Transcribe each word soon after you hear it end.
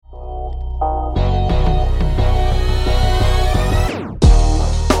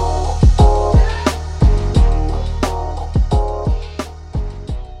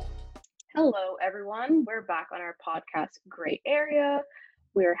we're back on our podcast, Gray Area.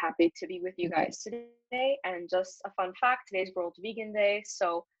 We're happy to be with you guys today. And just a fun fact, today's World Vegan Day.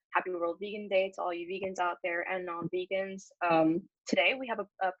 So happy World Vegan Day to all you vegans out there and non-vegans. Today we have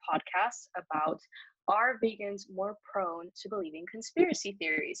a podcast about, are vegans more prone to believing conspiracy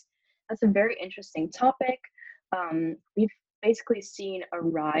theories? That's a very interesting topic. We've basically seen a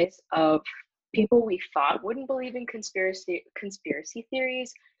rise of people we thought wouldn't believe in conspiracy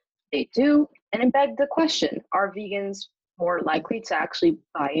theories. They do, and it begged the question, are vegans more likely to actually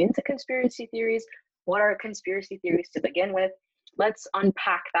buy into conspiracy theories? What are conspiracy theories to begin with? Let's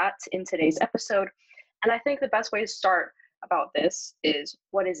unpack that in today's episode. And I think the best way to start about this is,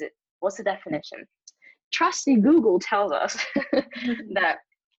 what is it? What's the definition? Trusty Google tells us that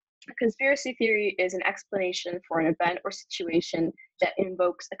a conspiracy theory is an explanation for an event or situation that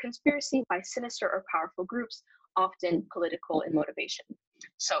invokes a conspiracy by sinister or powerful groups, often political in motivation.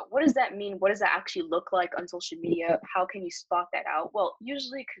 So what does that mean? What does that actually look like on social media? How can you spot that out? Well,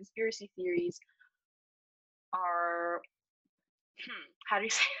 usually conspiracy theories are, how do you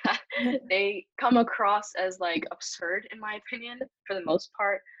say that? They come across as like absurd, in my opinion, for the most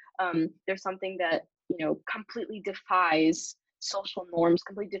part. There's something that, completely defies social norms,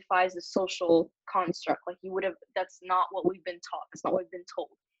 completely defies the social construct. Like that's not what we've been taught. That's not what we've been told.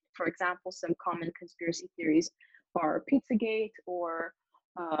 For example, some common conspiracy theories are Pizzagate, or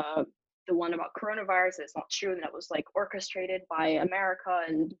the one about coronavirus that's not true, and that was like orchestrated by America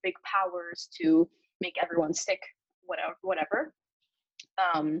and big powers to make everyone sick, whatever.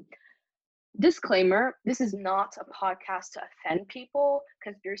 Disclaimer, this is not a podcast to offend people.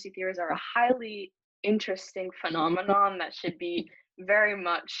 Conspiracy theories are a highly interesting phenomenon that should be very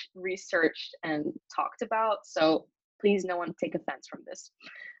much researched and talked about. So please, no one take offense from this.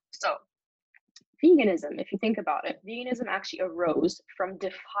 So veganism, if you think about it, veganism actually arose from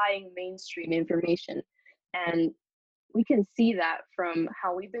defying mainstream information. And we can see that from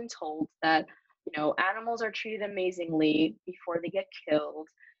how we've been told that, animals are treated amazingly before they get killed.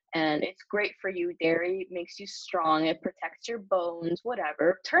 And it's great for you. Dairy makes you strong. It protects your bones,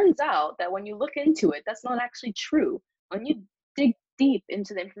 whatever. Turns out that when you look into it, that's not actually true. When you dig deep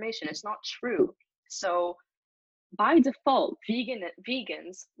into the information, it's not true. So by default,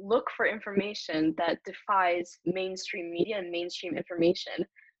 vegans look for information that defies mainstream media and mainstream information.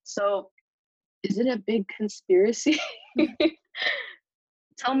 So is it a big conspiracy?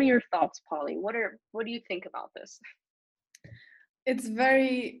 Tell me your thoughts, Polly. What do you think about this? It's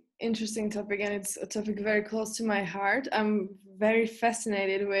very interesting topic, and it's a topic very close to my heart. I'm very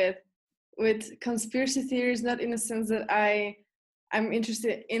fascinated with conspiracy theories, not in a sense that I'm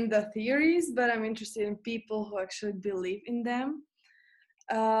interested in the theories, but I'm interested in people who actually believe in them.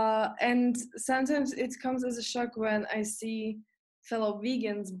 And sometimes it comes as a shock when I see fellow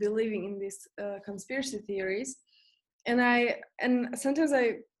vegans believing in these conspiracy theories. And sometimes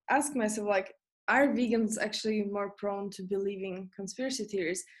I ask myself, like, are vegans actually more prone to believing conspiracy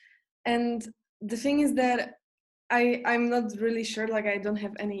theories? And the thing is that I'm not really sure, like I don't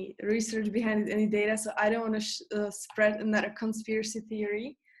have any research behind it, any data, so I don't want to spread another conspiracy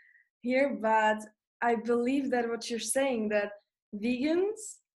theory here, but I believe that what you're saying, that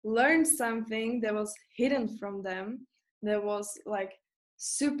vegans learned something that was hidden from them, that was like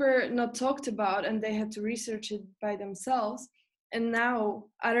super not talked about, and they had to research it by themselves. And now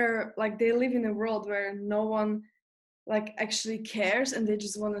they live in a world where no one like actually cares, and they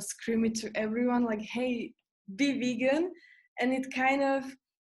just want to scream it to everyone, like, hey, be vegan. And it kind of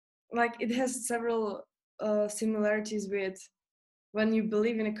like, it has several similarities with when you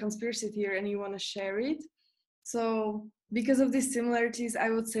believe in a conspiracy theory and you want to share it. So because of these similarities, I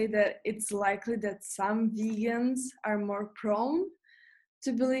would say that it's likely that some vegans are more prone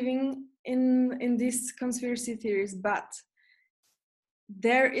to believing in these conspiracy theories. But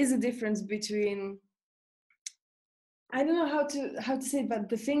there is a difference between, I don't know how to say it, but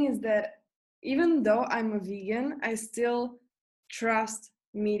the thing is that even though I'm a vegan, I still trust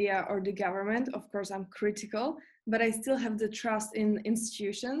media or the government. Of course, I'm critical, but I still have the trust in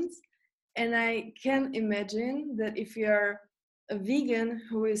institutions. And I can imagine that if you're a vegan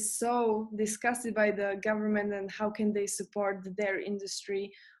who is so disgusted by the government and how can they support the dairy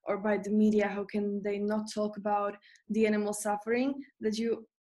industry, or by the media, how can they not talk about the animal suffering, that you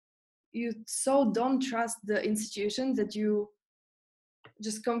so don't trust the institution that you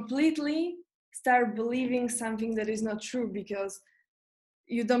just completely start believing something that is not true because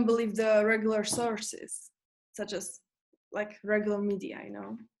you don't believe the regular sources, such as like regular media,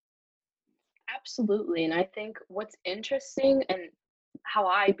 Absolutely. And I think what's interesting, and how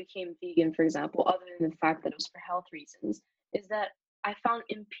I became vegan, for example, other than the fact that it was for health reasons, is that I found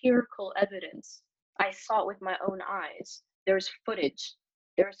empirical evidence. I saw it with my own eyes. There's footage.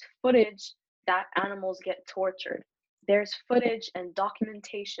 There's footage that animals get tortured. There's footage and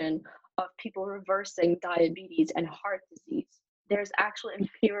documentation of people reversing diabetes and heart disease. There's actual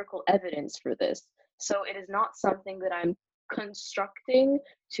empirical evidence for this. So it is not something that I'm constructing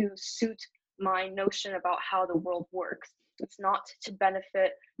to suit my notion about how the world works. It's not to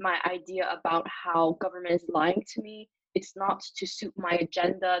benefit my idea about how government is lying to me. It's not to suit my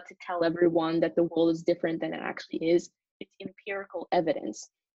agenda to tell everyone that the world is different than it actually is. It's empirical evidence.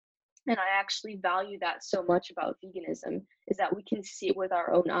 And I actually value that so much about veganism, is that we can see it with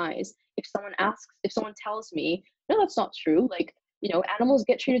our own eyes. If someone tells me, no, that's not true, like, animals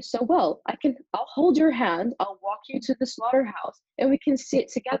get treated so well, I'll hold your hand, I'll walk you to the slaughterhouse, and we can see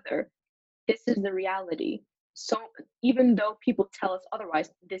it together. This is the reality. So even though people tell us otherwise,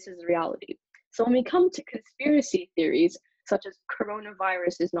 this is the reality. So when we come to conspiracy theories, such as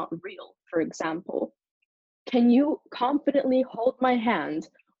coronavirus is not real, for example, can you confidently hold my hand,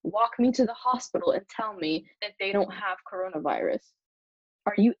 walk me to the hospital, and tell me that they don't have coronavirus?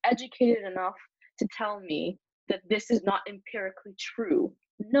 Are you educated enough to tell me that this is not empirically true?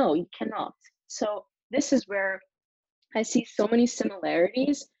 No, you cannot. So this is where I see so many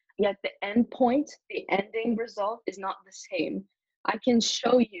similarities, yet the end point, the ending result is not the same. I can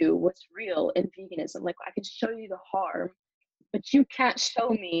show you what's real in veganism. Like, I can show you the harm, but you can't show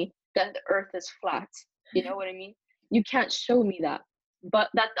me that the earth is flat. You know what I mean? You can't show me that. But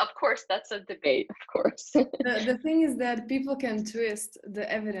that, of course, that's a debate, of course. The thing is that people can twist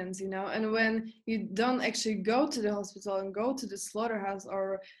the evidence, and when you don't actually go to the hospital and go to the slaughterhouse,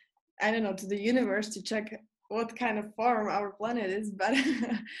 or I don't know, to the universe to check what kind of farm our planet is, but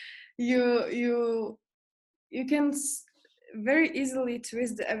you can very easily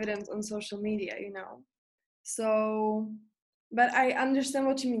twist the evidence on social media, So, but I understand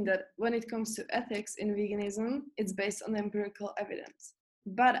what you mean, that when it comes to ethics in veganism, it's based on empirical evidence.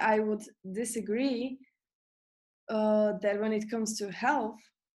 But I would disagree that when it comes to health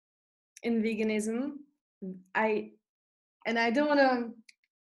in veganism, I don't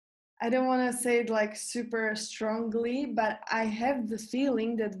want to say it like super strongly, but I have the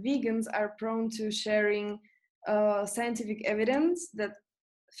feeling that vegans are prone to sharing scientific evidence that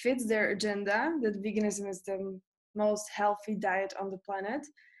fits their agenda, that veganism is the most healthy diet on the planet,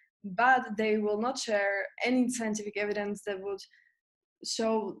 but they will not share any scientific evidence that would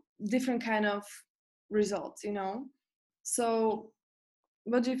show different kind of results, So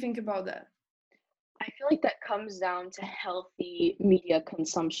what do you think about that? I feel like that comes down to healthy media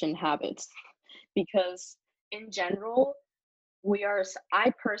consumption habits, because in general,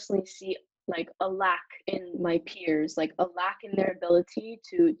 I personally see like a lack in my peers, like a lack in their ability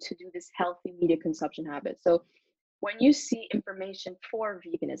to do this healthy media consumption habit. So when you see information for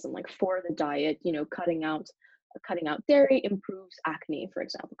veganism, like for the diet, cutting out dairy improves acne, for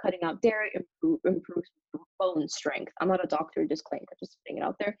example. Cutting out dairy improves bone strength. I'm not a doctor, disclaimer, just putting it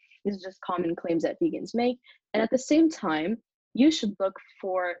out there. These are just common claims that vegans make. And at the same time, you should look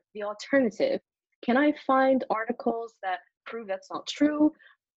for the alternative. Can I find articles that prove that's not true?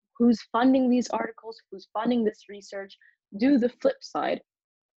 Who's funding these articles? Who's funding this research? Do the flip side.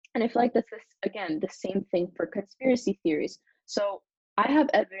 And I feel like that's again the same thing for conspiracy theories. So I have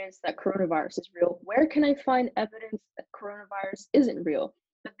evidence that coronavirus is real. Where can I find evidence that coronavirus isn't real?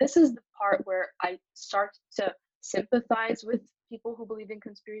 But this is the part where I start to sympathize with people who believe in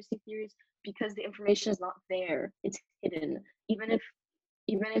conspiracy theories, because the information is not there. It's hidden. Even if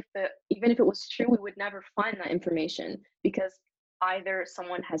it was true, we would never find that information, because either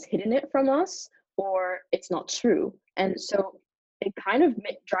someone has hidden it from us or it's not true. And so it kind of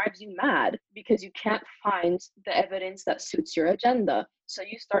drives you mad, because you can't find the evidence that suits your agenda. So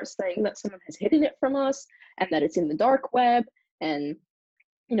you start saying that someone has hidden it from us, and that it's in the dark web, and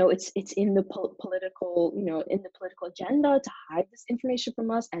it's in the political, in the political agenda to hide this information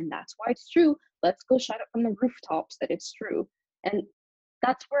from us, and that's why it's true. Let's go shout it from the rooftops that it's true. And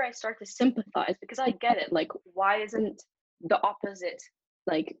that's where I start to sympathize, because I get it. Like, why isn't the opposite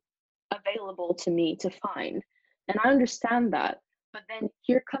like available to me to find? And I understand that. But then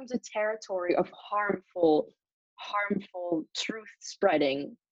here comes a territory of harmful truth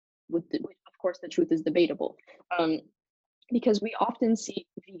spreading. Of course, the truth is debatable, because we often see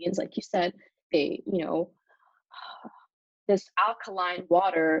vegans, like you said, they, this alkaline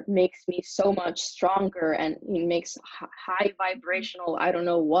water makes me so much stronger, and makes high vibrational, I don't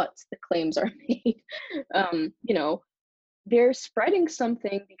know what the claims are made. They're spreading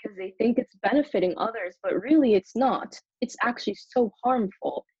something because they think it's benefiting others, but really it's not. It's actually so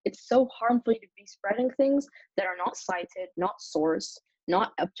harmful. It's so harmful to be spreading things that are not cited, not sourced,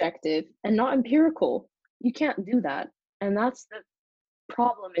 not objective, and not empirical. You can't do that. And that's the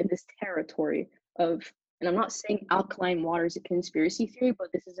problem in this territory of, and I'm not saying alkaline water is a conspiracy theory, but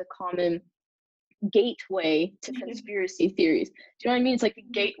this is a common gateway to conspiracy theories. Do you know what I mean? It's like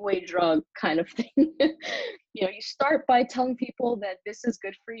a gateway drug kind of thing. You know, you start by telling people that this is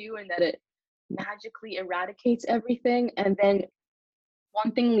good for you and that it magically eradicates everything, and then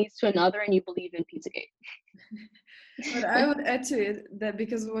one thing leads to another and you believe in Pizzagate. But I would add to it that,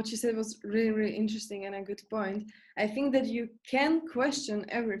 because what you said was really, really interesting and a good point, I think that you can question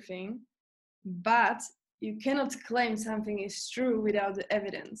everything, but you cannot claim something is true without the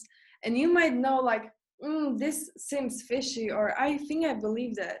evidence. And you might know, like, this seems fishy, or I think I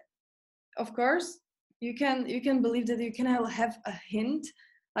believe that. Of course, you can believe that, you can have a hint,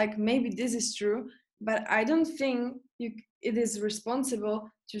 like maybe this is true, but I don't think it is responsible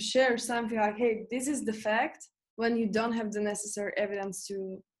to share something like, hey, this is the fact, when you don't have the necessary evidence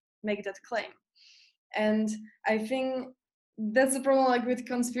to make that claim. And I think that's the problem, like with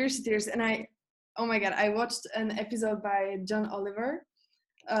conspiracy theories. And oh my god, I watched an episode by John Oliver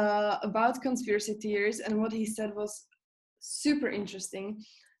about conspiracy theories, and what he said was super interesting,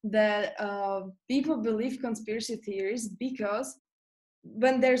 that people believe conspiracy theories because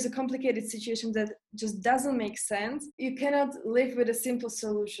when there's a complicated situation that just doesn't make sense, you cannot live with a simple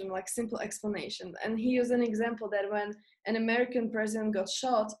solution, like simple explanation. And he used an example that when an American president got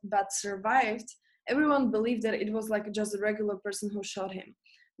shot but survived, everyone believed that it was like just a regular person who shot him.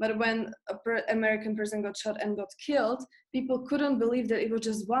 But when an American president got shot and got killed, people couldn't believe that it was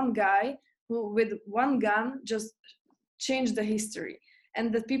just one guy who, with one gun, just changed the history.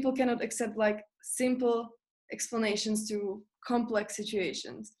 And that people cannot accept like simple explanations to complex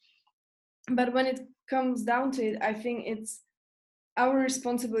situations. But when it comes down to it, I think it's our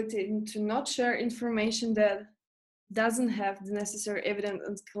responsibility to not share information that doesn't have the necessary evidence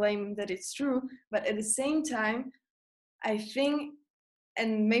and claim that it's true. But at the same time, I think,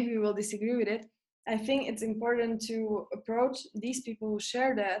 and maybe we'll disagree with it, I think it's important to approach these people who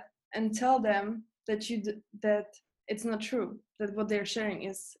share that and tell them that that it's not true, that what they're sharing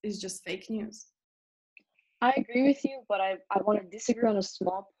is just fake news. I agree with you, but I want to disagree on a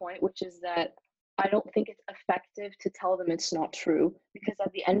small point, which is that I don't think it's effective to tell them it's not true, because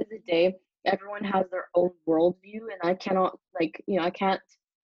at the end of the day, everyone has their own worldview, and I cannot, like, you know, I can't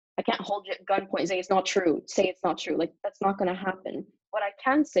hold you at gunpoint and say it's not true. Say it's not true. Like, that's not going to happen. What I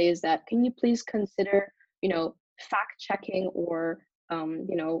can say is that, can you please consider, you know, fact checking, or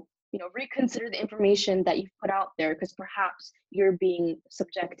reconsider the information that you've put out there, because perhaps you're being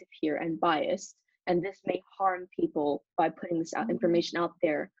subjective here and biased, and this may harm people by putting this information out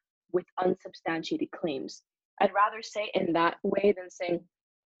there with unsubstantiated claims. I'd rather say in that way than saying,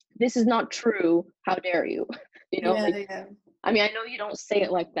 this is not true, how dare you? You know, Yeah. I mean, I know you don't say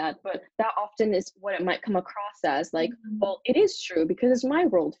it like that, but that often is what it might come across as, like, well, it is true because it's my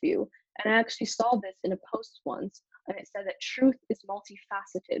worldview. And I actually saw this in a post once, and it said that truth is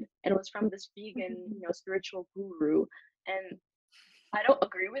multifaceted, and it was from this vegan, spiritual guru. And I don't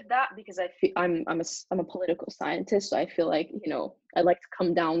agree with that, because I feel I'm a political scientist, so I feel like, I like to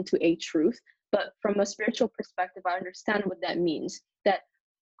come down to a truth. But from a spiritual perspective, I understand what that means. That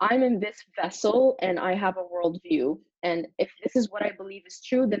I'm in this vessel and I have a worldview, and if this is what I believe is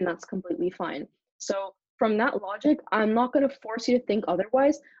true, then that's completely fine. So from that logic, I'm not going to force you to think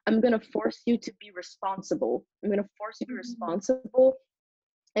otherwise. I'm going to force you to be responsible. I'm going to force you to be responsible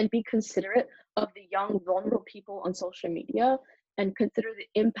and be considerate of the young, vulnerable people on social media, and consider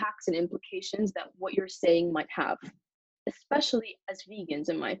the impacts and implications that what you're saying might have, especially as vegans,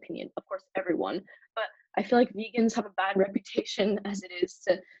 in my opinion. Of course, everyone, but I feel like vegans have a bad reputation as it is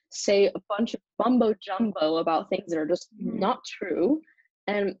to say a bunch of mumbo jumbo about things that are just not true.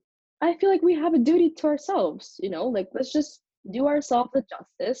 And I feel like we have a duty to ourselves, like, let's just do ourselves a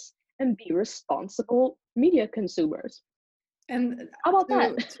justice and be responsible media consumers. And how about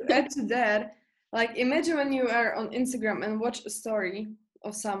that? To add to that, like, imagine when you are on Instagram and watch a story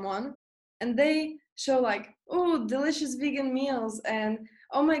of someone and they show like, oh, delicious vegan meals, and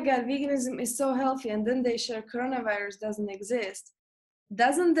oh my god, veganism is so healthy, and then they share coronavirus doesn't exist.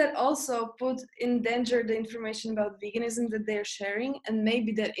 Doesn't that also put in danger the information about veganism that they're sharing? And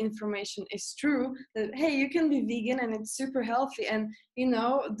maybe that information is true, that hey, you can be vegan and it's super healthy, and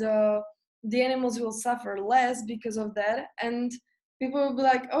the animals will suffer less because of that. And people will be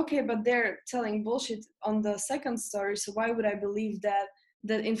like, okay, but they're telling bullshit on the second story, so why would I believe that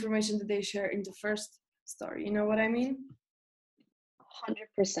information that they share in the first story? You know what I mean?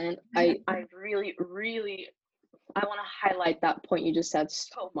 100%. I really, really, I want to highlight that point you just said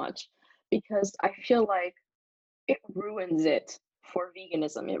so much, because I feel like it ruins it for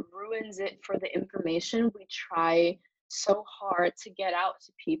veganism. It ruins it for the information we try so hard to get out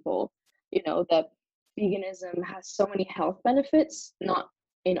to people. You know, that veganism has so many health benefits, not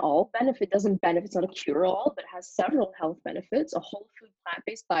in all benefit doesn't benefit, it's not a cure all, but has several health benefits. A whole food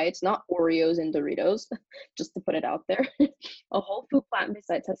plant-based diet's not Oreos and Doritos, just to put it out there. A whole food plant-based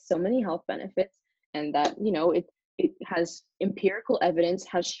diet has so many health benefits, and that, you know, it has empirical evidence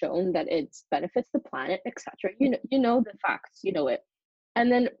has shown that it benefits the planet, etc. You know the facts, you know it.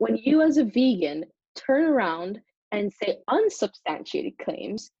 And then when you as a vegan turn around and say unsubstantiated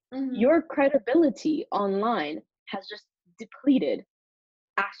claims, your credibility online has just depleted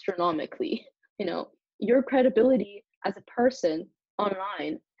astronomically. You know, your credibility as a person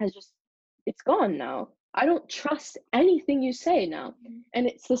online has just, it's gone now. I don't trust anything you say now. And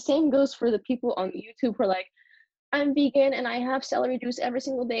it's the same goes for the people on YouTube who are like, I'm vegan and I have celery juice every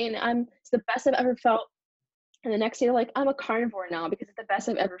single day and it's the best I've ever felt. And the next day they're like, I'm a carnivore now because it's the best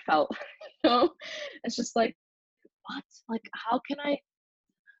I've ever felt. You know? It's just like, what? Like,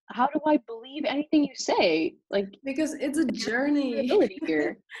 how do I believe anything you say? Like, because it's a journey.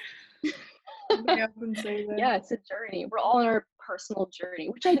 Here. They often say that. Yeah, it's a journey. We're all on our personal journey,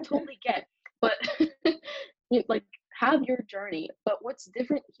 which I totally get. But like, have your journey. But what's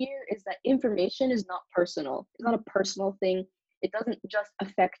different here is that information is not personal. It's not a personal thing. It doesn't just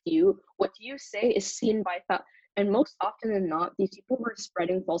affect you. What you say is seen by and most often than not, these people who are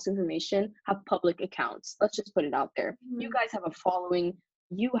spreading false information have public accounts. Let's just put it out there. You guys have a following.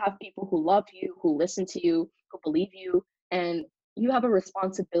 You have people who love you, who listen to you, who believe you, and you have a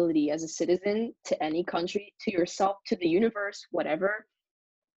responsibility as a citizen to any country, to yourself, to the universe, whatever,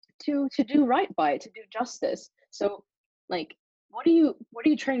 to do right by it, to do justice. So, like, what are you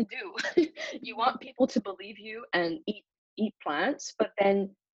trying to do? You want people to believe you and eat plants, but then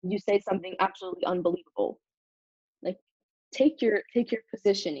you say something absolutely unbelievable. Like, take your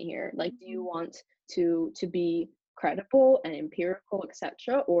position here. Like, do you want to be credible and empirical,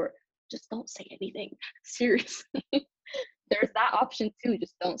 etc., or just don't say anything? Seriously. There's that option too,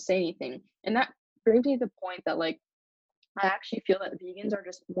 just don't say anything. And that brings me to the point that, like, I actually feel that vegans are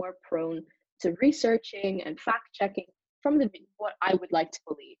just more prone to researching and fact checking from what I would like to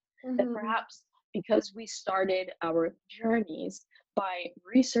believe. That perhaps because we started our journeys by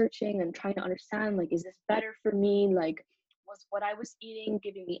researching and trying to understand, like, is this better for me? Like, was what I was eating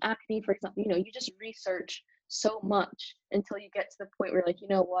giving me acne, for example? You know, you just research so much until you get to the point where, like, you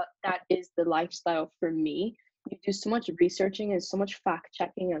know what, that is the lifestyle for me. You do so much researching and so much fact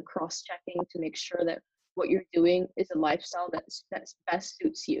checking and cross checking to make sure that what you're doing is a lifestyle that best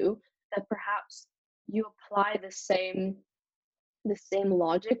suits you, that perhaps you apply the same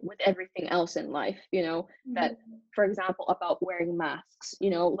logic with everything else in life. You know, that, for example, about wearing masks, you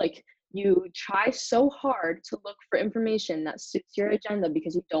know, like, you try so hard to look for information that suits your agenda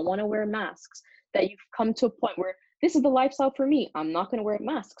because you don't want to wear masks, that you've come to a point where this is the lifestyle for me. I'm not going to wear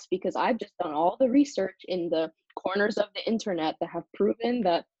masks because I've just done all the research in the corners of the internet that have proven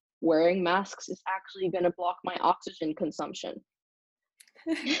that wearing masks is actually going to block my oxygen consumption.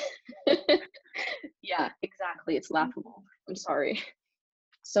 Yeah, exactly. It's laughable. I'm sorry.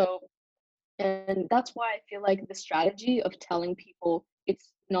 So, and that's why I feel like the strategy of telling people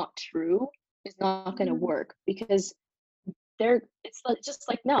it's not true is not going to work, because it's like, just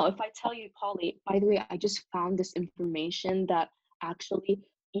like now, if I tell you, Polly, by the way, I just found this information that actually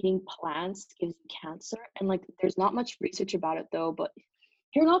eating plants gives cancer, and, like, there's not much research about it though, but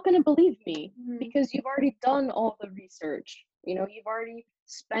you're not going to believe me because you've already done all the research. You know, you've already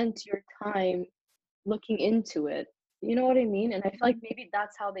spent your time looking into it. You know what I mean? And I feel like maybe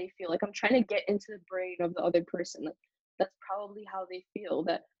that's how they feel. Like, I'm trying to get into the brain of the other person. Like, that's probably how they feel,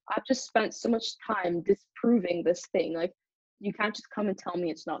 that I've just spent so much time disproving this thing. Like, you can't just come and tell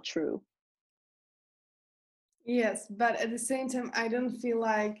me it's not true. Yes, but at the same time, I don't feel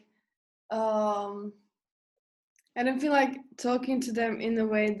like talking to them in a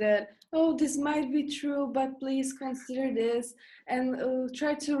way that, oh, this might be true, but please consider this and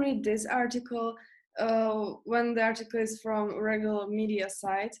try to read this article when the article is from a regular media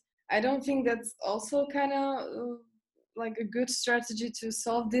site. I don't think that's also kind of like a good strategy to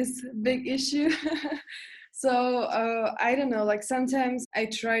solve this big issue. So I don't know, like, sometimes I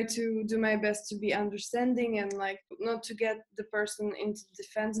try to do my best to be understanding and, like, not to get the person into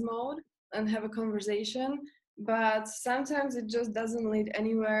defense mode and have a conversation, but sometimes it just doesn't lead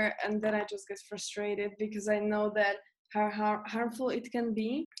anywhere, and then I just get frustrated because I know that how harmful it can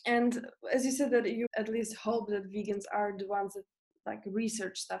be. And as you said, that you at least hope that vegans are the ones that like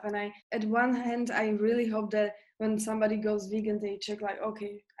research stuff. And I, at one hand, I really hope that when somebody goes vegan, they check like,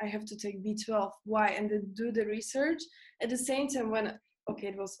 okay, I have to take B12. Why? And they do the research. At the same time, when, okay,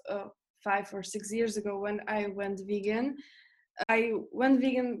 it was 5 or 6 years ago when I went vegan. I went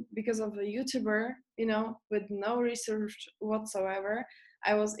vegan because of a YouTuber, you know, with no research whatsoever.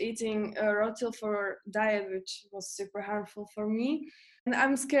 I was eating a raw for diet, which was super harmful for me. And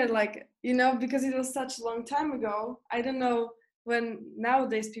I'm scared, like, you know, because it was such a long time ago. I don't know when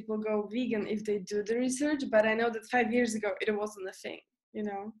nowadays people go vegan if they do the research, but I know that 5 years ago it wasn't a thing, you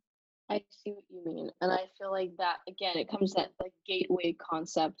know? I see what you mean. And I feel like that again, it comes that like gateway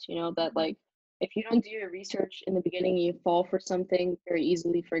concept, you know, that like if you don't do your research in the beginning, you fall for something very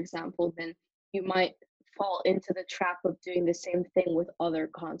easily, for example, then you might fall into the trap of doing the same thing with other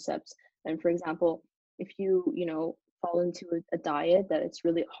concepts. And for example, if you, you know, fall into a diet that it's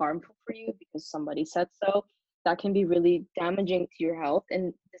really harmful for you because somebody said so, that can be really damaging to your health.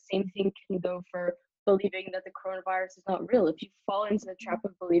 And the same thing can go for believing that the coronavirus is not real. If you fall into the trap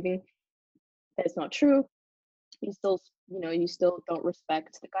of believing that it's not true, you still, you know, you still don't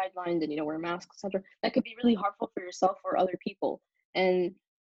respect the guidelines and you don't wear masks, etc. That could be really harmful for yourself or other people. And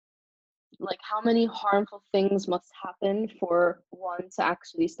like, how many harmful things must happen for one to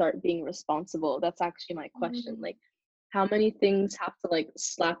actually start being responsible? That's actually my question. Like, how many things have to like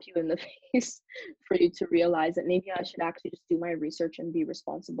slap you in the face for you to realize that maybe I should actually just do my research and be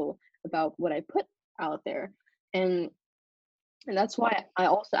responsible about what I put out there? And that's why I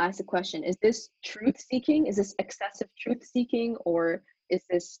also asked the question, is this truth seeking? Is this excessive truth seeking? Or is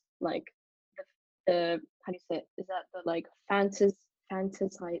this like the how do you say it? Is that the like fantasize,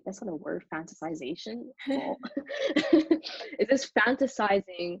 that's not a word, fantasization? Well, is this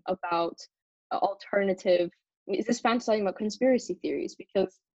fantasizing about alternative, is this fantasizing about conspiracy theories?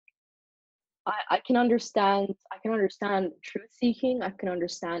 Because I can understand truth seeking. I can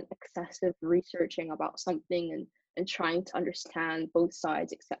understand excessive researching about something and trying to understand both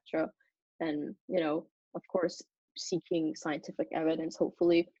sides, etc. And you know, of course, seeking scientific evidence,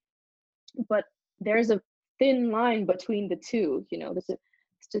 hopefully. But there's a thin line between the two. You know, it's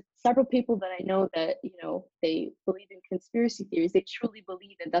just several people that I know that, you know, they believe in conspiracy theories. They truly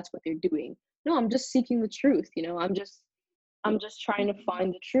believe that that's what they're doing. No, I'm just seeking the truth. You know, I'm just trying to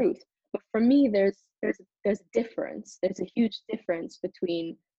find the truth. But for me, there's a difference. There's a huge difference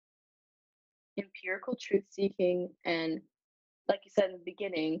between empirical truth seeking and, like you said in the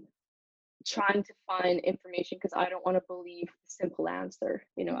beginning, trying to find information because I don't want to believe the simple answer.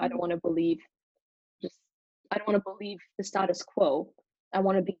 You know, I don't want to believe just I don't want to believe the status quo. I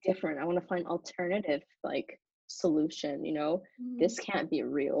want to be different. I want to find alternative like solution, you know. This can't be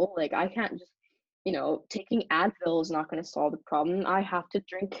real. Like I can't just, you know, taking Advil is not going to solve the problem. I have to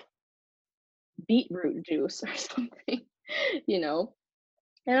drink beetroot juice or something, you know?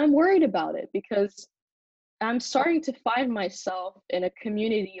 And I'm worried about it because I'm starting to find myself in a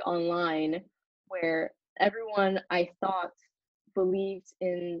community online where everyone I thought believed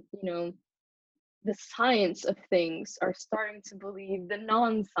in, you know, the science of things are starting to believe the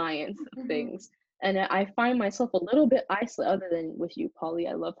non-science of things. And I find myself a little bit isolated, other than with you, Polly.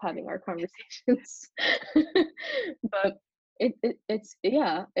 I love having our conversations. But it's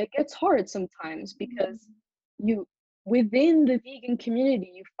yeah, it gets hard sometimes because you within the vegan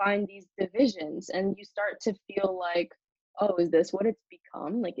community you find these divisions and you start to feel like, oh, is this what it's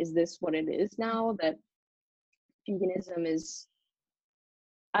become? Like, is this what it is now, that veganism is,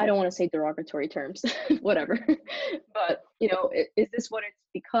 I don't want to say derogatory terms, whatever. But you know, is this what it's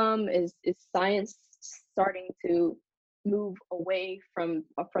become? Is science starting to move away from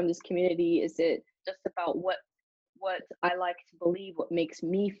this community? Is it just about what I like to believe, what makes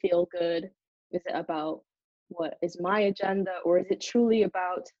me feel good? Is it about what is my agenda, or is it truly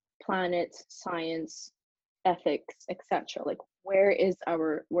about planet, science, ethics, etc.? Like, where is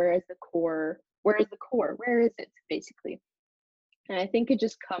the core? Where is the core? Where is it basically? And I think it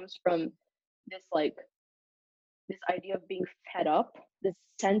just comes from this like this idea of being fed up, this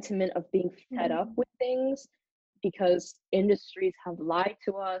sentiment of being fed up with things because industries have lied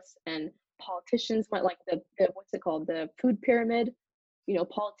to us and politicians might like the what's it called, the food pyramid. You know,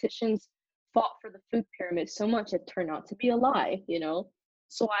 politicians fought for the food pyramid so much it turned out to be a lie, you know.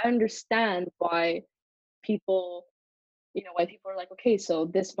 So I understand why people, you know, why people are like, okay,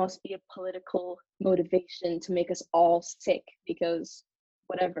 so this must be a political motivation to make us all sick because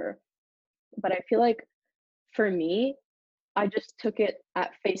whatever. But I feel like for me, I just took it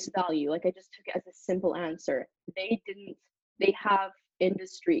at face value. Like I just took it as a simple answer. They have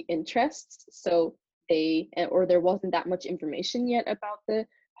industry interests, so or there wasn't that much information yet about the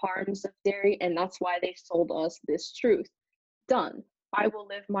harms of dairy, and that's why they sold us this truth. done. I will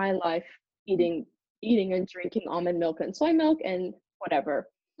live my life eating and drinking almond milk and soy milk and whatever.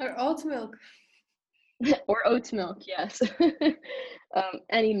 Or oat milk. Or oat milk, yes.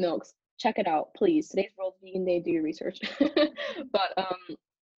 Any milks. Check it out, please. Today's World Vegan Day, do your research. But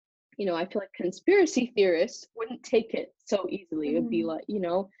I feel like conspiracy theorists wouldn't take it so easily. It would be Mhm. like,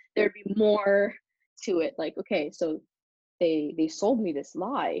 there'd be more to it. Like, okay, so they sold me this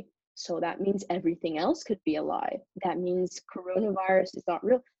lie. So that means everything else could be a lie. That means coronavirus is not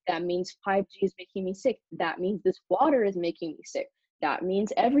real. That means 5G is making me sick. That means this water is making me sick. That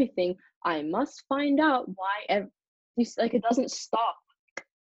means everything. I must find out why like it doesn't stop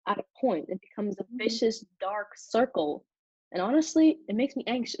at a point. It becomes a Mhm. vicious dark circle. And honestly, it makes me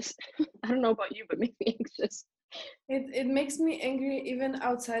anxious. I don't know about you, but it makes me anxious. It makes me angry even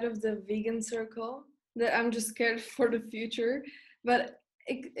outside of the vegan circle, that I'm just scared for the future. But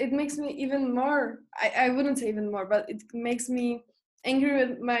it makes me even more, I wouldn't say even more, but it makes me angry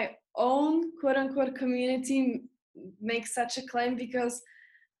with my own quote unquote community make such a claim, because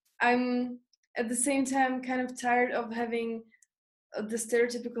I'm at the same time kind of tired of having the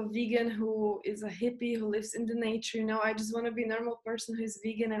stereotypical vegan who is a hippie who lives in the nature. I just want to be a normal person who is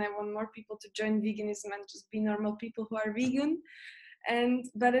vegan, and I want more people to join veganism and just be normal people who are vegan. And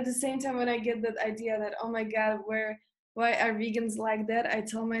but at the same time, when I get that idea that, oh my god, why are vegans like that, I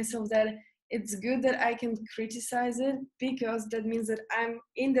tell myself that it's good that I can criticize it, because that means that I'm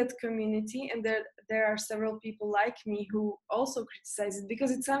in that community, and there are several people like me who also criticize it,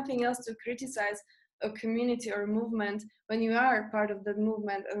 because it's something else to criticize a community or a movement when you are part of that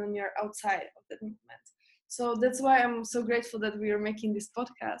movement and when you're outside of that movement. So that's why I'm so grateful that we are making this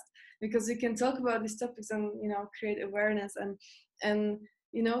podcast, because we can talk about these topics and create awareness and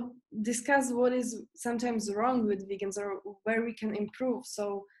discuss what is sometimes wrong with vegans or where we can improve,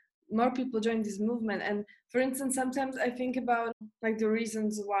 so more people join this movement. And for instance, sometimes I think about like the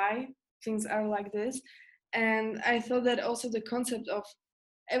reasons why things are like this, and I thought that also the concept of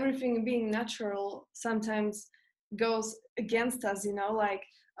everything being natural sometimes goes against us, like,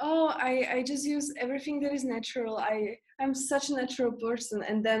 oh, I just use everything that is natural, I'm such a natural person.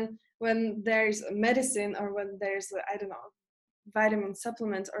 And then when there's medicine, or when there's, I don't know, vitamin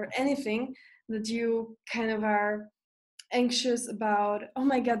supplement or anything, that you kind of are anxious about, oh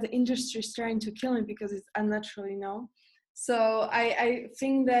my god, the industry is trying to kill me because it's unnatural. So I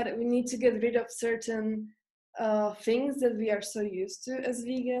think that we need to get rid of certain things that we are so used to as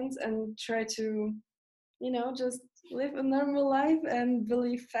vegans, and try to just live a normal life and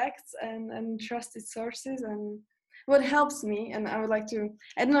believe facts and trusted sources. And what helps me, and I would like to,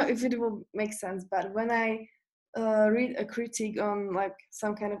 I don't know if it will make sense, but when I read a critique on like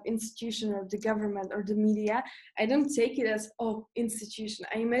some kind of institution or the government or the media, I don't take it as, oh, institution.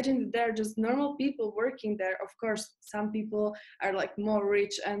 I imagine that there are just normal people working there. Of course, some people are like more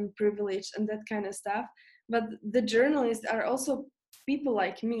rich and privileged and that kind of stuff, but the journalists are also people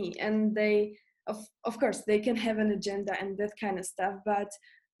like me, and they, of course, they can have an agenda and that kind of stuff, but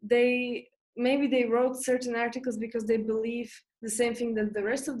they, maybe they wrote certain articles because they believe the same thing that the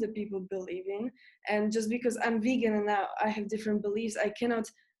rest of the people believe in. And just because I'm vegan and now I have different beliefs, I cannot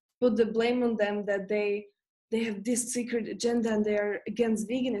put the blame on them that they have this secret agenda and they are against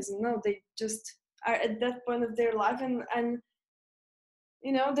veganism. No, they just are at that point of their life, and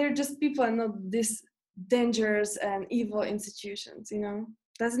they're just people and not this dangerous and evil institutions.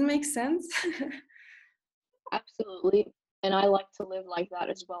 Does it make sense? Absolutely. And I like to live like that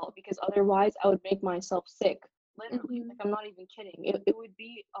as well, because otherwise I would make myself sick. Literally. Like, Mhm. I'm not even kidding. It would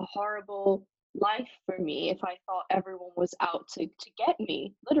be a horrible life for me if I thought everyone was out to get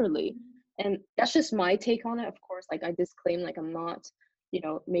me, literally. And that's just my take on it. Of course, like, I disclaim, like, I'm not,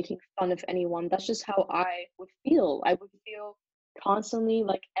 making fun of anyone. That's just how I would feel. I would feel constantly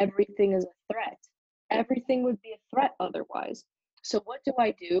like everything is a threat. Everything would be a threat otherwise. So what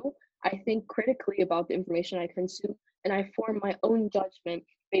do? I think critically about the information I consume, and I form my own judgment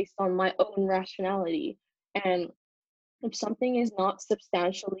based on my own rationality. And if something is not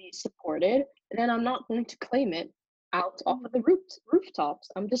substantially supported, then I'm not going to claim it out off of the rooftops.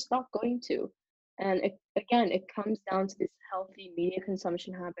 I'm just not going to. And again, it comes down to this healthy media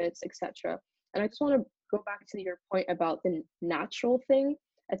consumption habits, etc. And I just want to go back to your point about the natural thing.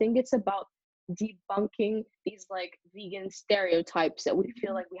 I think it's about debunking these like vegan stereotypes that we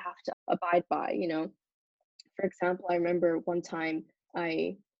feel like we have to abide by. For example, I remember one time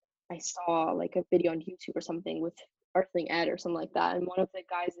I I saw like a video on YouTube or something with Earthling Ed or something like that, and one of the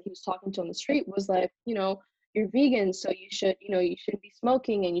guys that he was talking to on the street was like, you're vegan, so you shouldn't be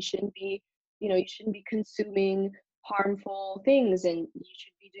smoking, and you shouldn't be consuming harmful things, and you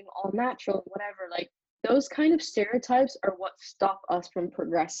should be doing all natural, whatever. Like, those kind of stereotypes are what stop us from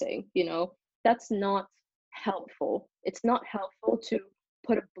progressing, you know? That's not helpful. It's not helpful to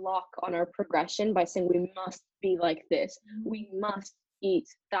put a block on our progression by saying we must be like this. We must eat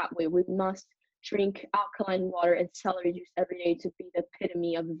that way. We must drink alkaline water and celery juice every day to be the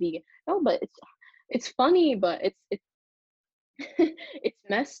epitome of a vegan. No, but it's funny, but it's it's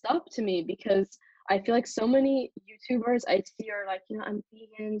messed up to me because I feel like so many YouTubers I see are like, I'm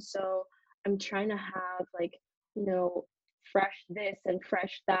vegan, so I'm trying to have like, you know, fresh this and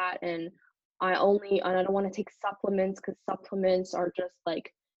fresh that, and I don't want to take supplements because supplements are just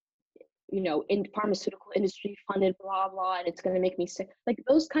like, in pharmaceutical industry funded, blah blah, and it's gonna make me sick. Like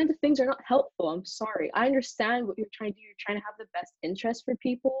those kinds of things are not helpful. I'm sorry. I understand what you're trying to do. You're trying to have the best interest for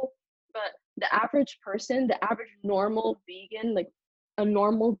people, but the average person, the average normal vegan, like a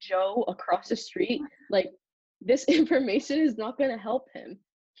normal Joe across the street, like this information is not gonna help him.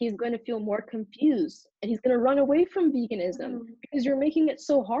 He's going to feel more confused and he's going to run away from veganism because you're making it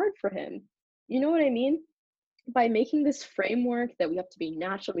so hard for him. You know what I mean? By making this framework that we have to be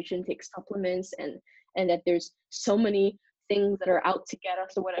natural, we shouldn't take supplements, and that there's so many things that are out to get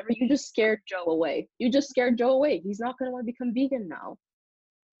us or whatever, you just scared Joe away. You just scared Joe away. He's not going to want to become vegan now.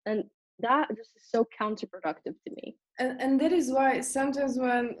 And that just is so counterproductive to me. And that is why sometimes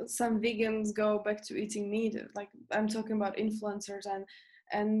when some vegans go back to eating meat, like I'm talking about influencers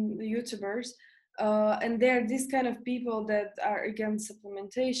and YouTubers, and they're these kind of people that are against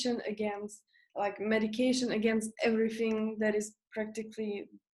supplementation, against like medication, against everything that is practically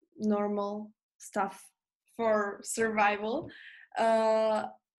normal stuff for survival.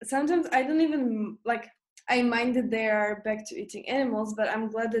 Sometimes I don't even like, I mind that they are back to eating animals, but I'm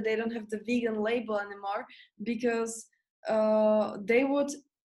glad that they don't have the vegan label anymore, because they would,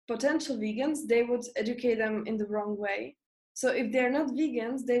 potential vegans, they would educate them in the wrong way. So if they're not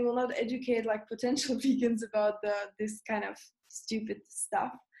vegans, they will not educate like potential vegans about this kind of stupid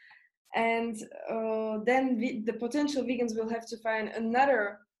stuff. And then the potential vegans will have to find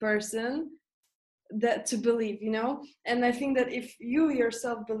another person that to believe, and I think that if you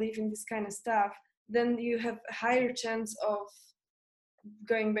yourself believe in this kind of stuff, then you have a higher chance of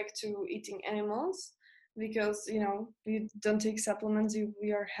going back to eating animals, because you don't take supplements,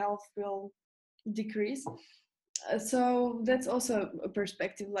 your health will decrease. So that's also a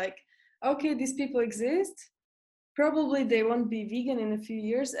perspective, like, okay, these people exist, probably they won't be vegan in a few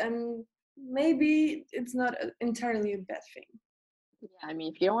years, and maybe it's not entirely a bad thing. Yeah, I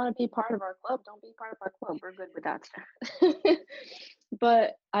mean, if you don't want to be part of our club, don't be part of our club. We're good with that stuff.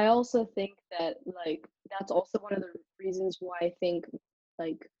 But I also think that, like, that's also one of the reasons why I think,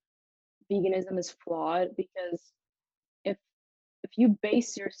 like, veganism is flawed, because if you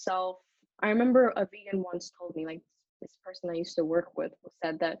base yourself, I remember a vegan once told me, like, this person I used to work with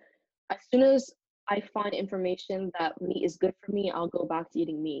said that as soon as I find information that meat is good for me, I'll go back to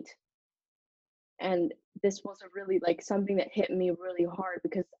eating meat. And this was a really, like, something that hit me really hard,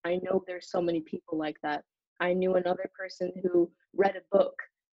 because I know there's so many people like that. I knew another person who read a book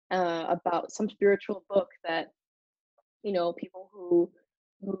about some spiritual book that, people who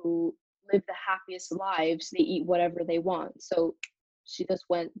live the happiest lives, they eat whatever they want. So she just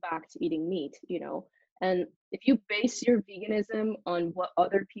went back to eating meat. And if you base your veganism on what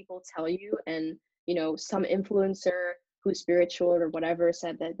other people tell you, and some influencer who's spiritual or whatever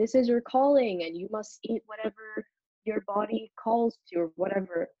said that this is your calling and you must eat whatever your body calls to, or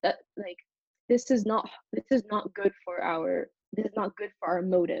whatever, that, like, this is not good for our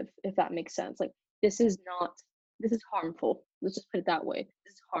motive, if that makes sense. Like, this is harmful. Let's just put it that way.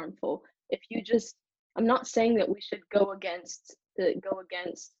 This is harmful. If you just, I'm not saying that we should go against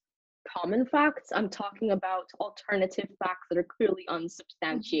common facts. I'm talking about alternative facts that are clearly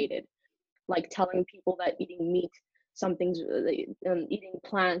unsubstantiated, like telling people that eating meat, eating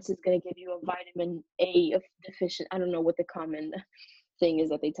plants is going to give you a vitamin A of deficient. I don't know what the common thing is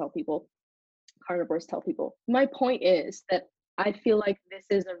that they tell people, carnivores tell people. My point is that I feel like this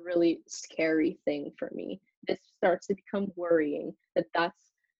is a really scary thing for me. This starts to become worrying, that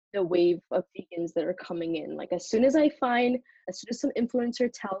that's the wave of vegans that are coming in. Like, as soon as some influencer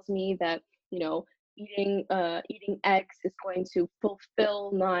tells me that, eating eggs is going to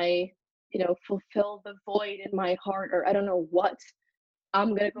fulfill the void in my heart, or I don't know what,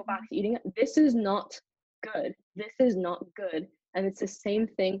 I'm gonna go back to eating it. This is not good. This is not good. And it's the same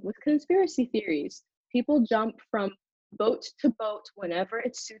thing with conspiracy theories. People jump from boat to boat whenever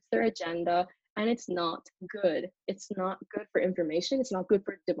it suits their agenda, and it's not good. It's not good for information. It's not good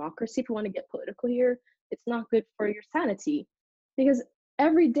for democracy. If you want to get political here, it's not good for your sanity, because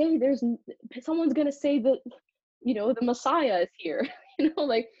every day someone's gonna say that, the Messiah is here.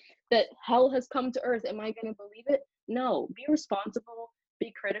 Like, that hell has come to earth. Am I going to believe it? No. Be responsible,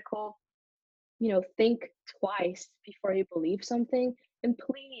 be critical, think twice before you believe something. And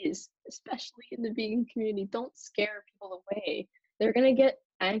please, especially in the vegan community, don't scare people away. They're going to get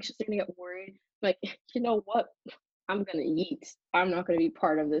anxious, they're going to get worried. Like, you know what? I'm going to eat. I'm not going to be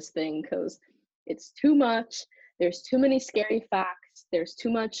part of this thing because it's too much. There's too many scary facts. There's too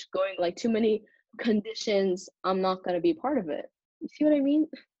much going, like too many conditions. I'm not going to be part of it. You see what I mean?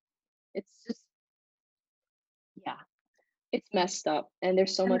 It's just, yeah, it's messed up. And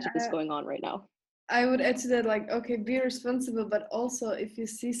there's so And much of this going on right now. I would add to that, like, okay, be responsible, but also if you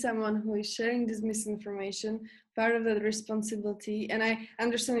see someone who is sharing this misinformation, part of that responsibility, and I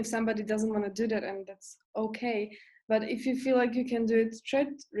understand if somebody doesn't want to do that, and that's okay, but if you feel like you can do it, try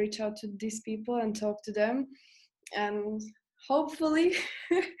to reach out to these people and talk to them, and hopefully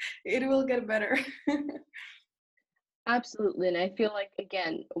it will get better. Absolutely. And I feel like,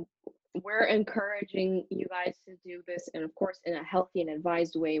 again, we're encouraging you guys to do this, and of course in a healthy and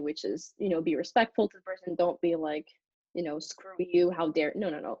advised way, which is, be respectful to the person. Don't be like, screw you, how dare.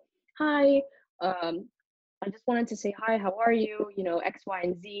 No. Hi, I just wanted to say hi, how are you, X, Y,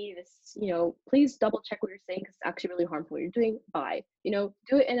 and Z. This, please double check what you're saying because it's actually really harmful what you're doing. Bye. Do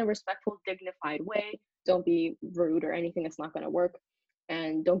it in a respectful, dignified way. Don't be rude or anything that's not going to work,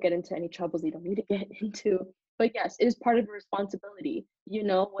 and don't get into any troubles you don't need to get into. But yes, it is part of your responsibility.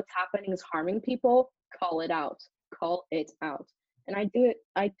 What's happening is harming people. Call it out. Call it out. And I do it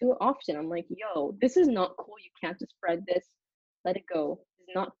often. I'm like, yo, this is not cool. You can't just spread this. Let it go.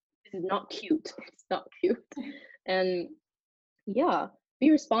 This is not cute. It's not cute. And yeah, be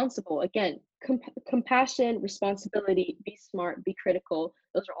responsible. Again, compassion, responsibility, be smart, be critical.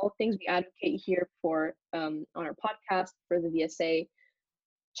 Those are all things we advocate here for on our podcast for the VSA.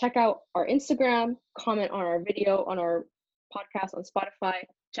 Check out our Instagram, comment on our video, on our podcast on Spotify.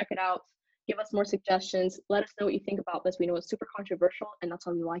 Check it out. Give us more suggestions. Let us know what you think about this. We know it's super controversial, and that's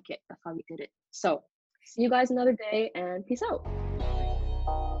why we like it. That's why we did it. So, see you guys another day, and peace out.